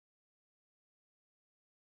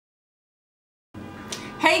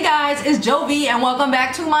Hey guys, it's Jovi and welcome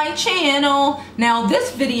back to my channel. Now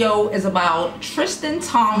this video is about Tristan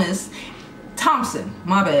Thompson,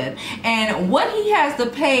 my bad, and what he has to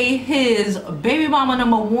pay his baby mama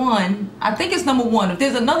number one. I think it's number one. If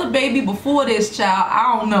there's another baby before this child,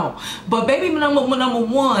 I don't know. But baby number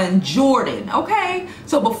one, Jordan. Okay,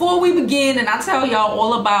 so before we begin and I tell y'all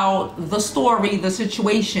all about the story, the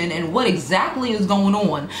situation, and what exactly is going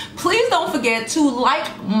on, please don't forget to like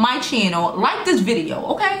my channel, like this video,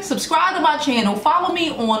 okay? Subscribe to my channel, follow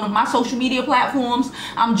me on my social media platforms.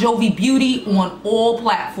 I'm JoviBeauty on all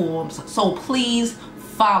platforms, so please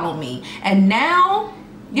follow me. And now,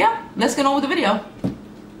 yeah, let's get on with the video.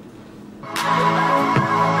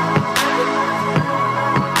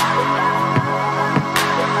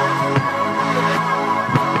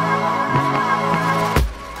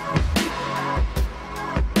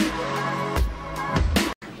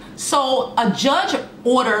 So a judge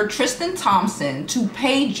ordered Tristan Thompson to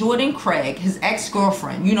pay Jordan Craig, his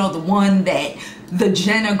ex-girlfriend, you know, the one that the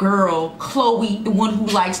Jenner girl, Khloe, the one who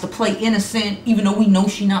likes to play innocent, even though we know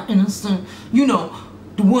she's not innocent, you know,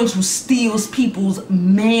 the ones who steals people's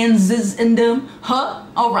manses in them, huh?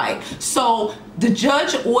 All right, so the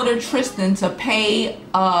judge ordered Tristan to pay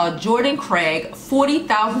Jordan Craig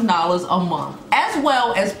 $40,000 a month, as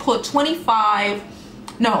well as put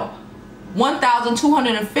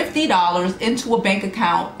 $1,250 into a bank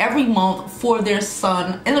account every month for their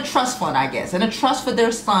son, in a trust fund, I guess, in a trust for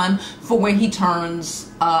their son for when he turns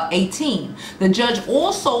 18. The judge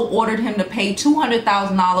also ordered him to pay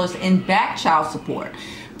 $200,000 in back child support.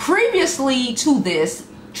 Previously to this,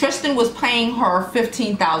 Tristan was paying her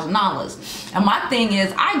 $15,000. And my thing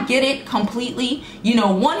is, I get it completely. You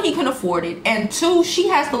know, one, he can afford it, and two, she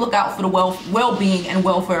has to look out for the well-being and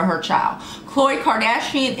welfare of her child. Khloe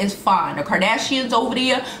Kardashian is fine. The Kardashians over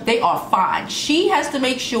there, they are fine. She has to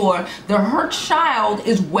make sure that her child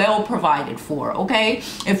is well provided for, okay?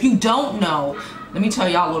 If you don't know, let me tell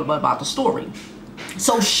y'all a little bit about the story.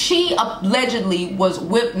 So she allegedly was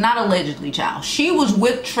with, not allegedly, child, she was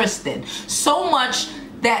with Tristan so much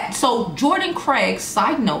that, so Jordan Craig,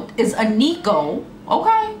 side note, is a Nico,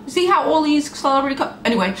 okay? See how all these celebrity,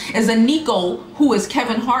 anyway, is a Nico who is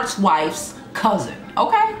Kevin Hart's wife's cousin,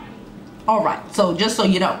 okay? All right, so just so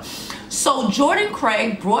you know. So Jordan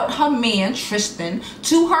Craig brought her man Tristan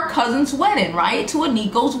to her cousin's wedding, right? To a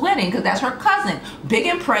Nico's wedding, because that's her cousin. Big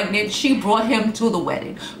and pregnant, she brought him to the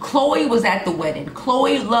wedding. Khloe was at the wedding.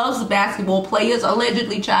 Khloe loves basketball players,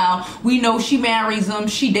 allegedly, child. We know she marries them,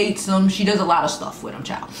 she dates them, she does a lot of stuff with them,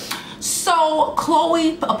 child. So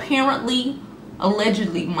Khloe apparently,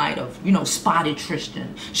 allegedly might have, you know, spotted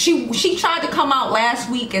Tristan. She tried to come out last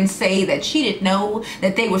week and say that she didn't know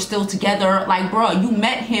that they were still together. Like, bro, you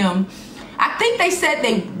met him. I think they said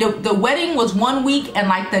the wedding was 1 week, and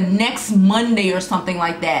like the next Monday or something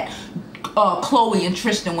like that, Khloe and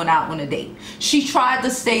Tristan went out on a date. She tried to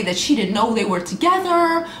say that she didn't know they were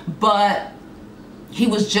together, but he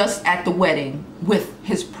was just at the wedding with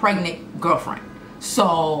his pregnant girlfriend.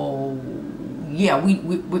 So yeah,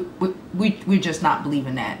 we're just not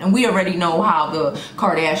believing that. And we already know how the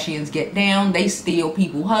Kardashians get down. They steal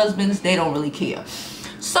people's husbands. They don't really care.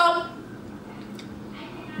 So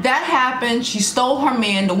that happened. She stole her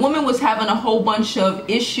man. The woman was having a whole bunch of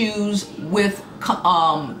issues with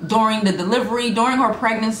during the delivery, during her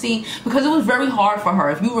pregnancy, because it was very hard for her.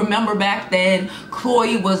 If you remember back then,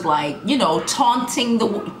 Khloe was like, you know, taunting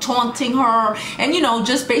her, and, you know,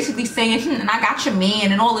 just basically saying, and I got your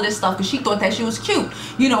man and all of this stuff, because she thought that she was cute.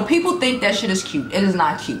 You know, people think that shit is cute. It is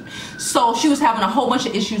not cute. So she was having a whole bunch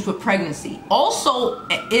of issues with pregnancy. Also,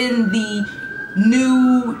 in the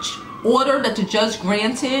new order that the judge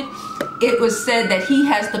granted, it was said that he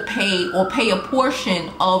has to pay a portion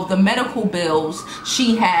of the medical bills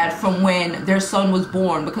she had from when their son was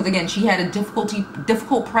born, because again, she had a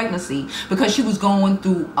difficult pregnancy, because she was going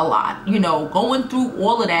through a lot, you know, going through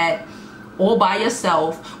all of that all by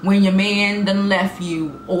yourself when your man done left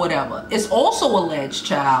you or whatever. It's also alleged,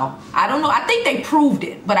 child, I don't know, I think they proved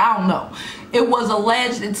it, but I don't know. It was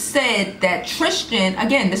alleged, it said that Tristan,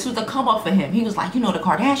 again, this was a come up for him. He was like, you know, the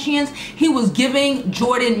Kardashians, he was giving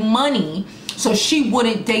Jordan money so she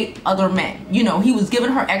wouldn't date other men. You know, he was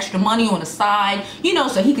giving her extra money on the side, you know,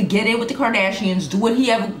 so he could get in with the Kardashians, do what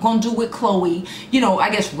he ever gonna do with Khloe, you know, I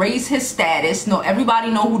guess raise his status. No,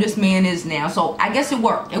 everybody know who this man is now, so I guess it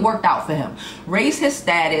worked out for him. Raise his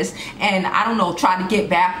status, and I don't know, try to get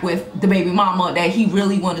back with the baby mama that he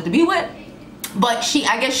really wanted to be with. But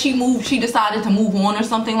I guess she decided to move on or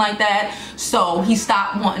something like that. So he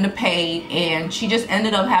stopped wanting to pay, and she just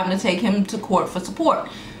ended up having to take him to court for support.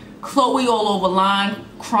 Khloe all over line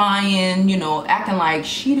crying, you know, acting like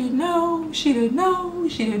she didn't know, she didn't know,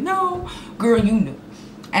 she didn't know. Girl, you knew.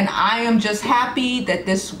 And I am just happy that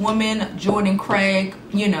this woman, Jordan Craig,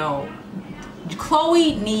 you know,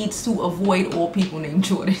 Khloe needs to avoid all people named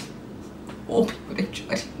Jordan. All people named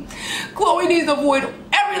Jordan. Khloe needs to avoid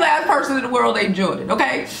every last person in the world named Jordan,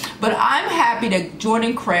 okay? But I'm happy that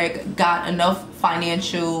Jordan Craig got enough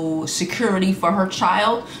financial security for her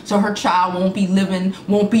child, so her child won't be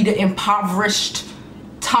the impoverished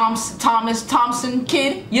Thomas Thompson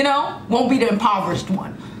kid, you know? Won't be the impoverished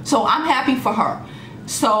one. So I'm happy for her.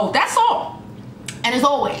 So that's all. And as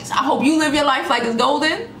always, I hope you live your life like it's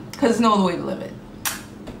golden, because there's no other way to live it.